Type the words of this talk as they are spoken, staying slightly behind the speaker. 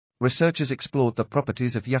researchers explored the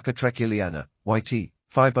properties of Yucca Treculeana, YT,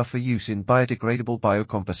 fiber for use in biodegradable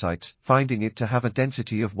biocomposites, finding it to have a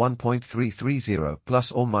density of 1.330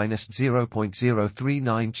 plus or minus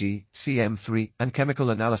 0.039 g, cm3, and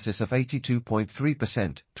chemical analysis of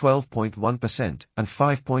 82.3%, 12.1%, and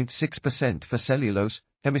 5.6% for cellulose,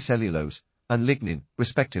 hemicellulose, and lignin,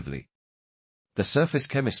 respectively. The surface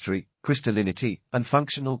chemistry, crystallinity, and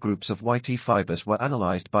functional groups of YT fibers were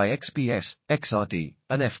analyzed by XPS, XRD,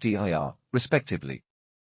 and FTIR, respectively.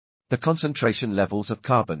 The concentration levels of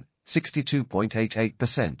carbon,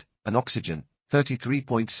 62.88%, and oxygen,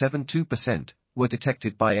 33.72%, were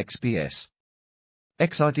detected by XPS.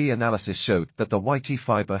 XRD analysis showed that the YT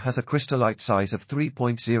fiber has a crystallite size of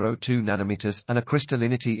 3.02 nanometers and a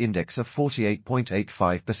crystallinity index of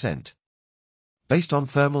 48.85%. Based on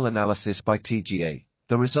thermal analysis by TGA,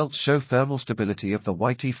 the results show thermal stability of the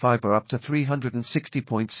YT fiber up to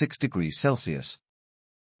 360.6 degrees Celsius.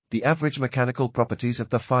 The average mechanical properties of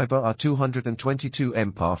the fiber are 222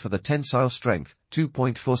 MPa for the tensile strength,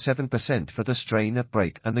 2.47% for the strain at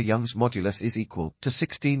break, and the Young's modulus is equal to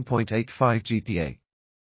 16.85 GPa.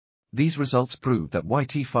 These results prove that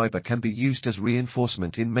YT fiber can be used as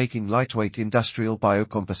reinforcement in making lightweight industrial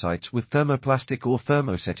biocomposites with thermoplastic or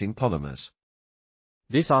thermosetting polymers.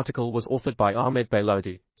 This article was authored by Ahmed,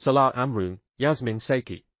 Belaadi, Salah, Amroune, Yasemin,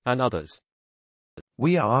 Seki, and others.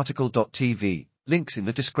 We are RTCLTV, links in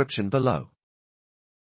the description below.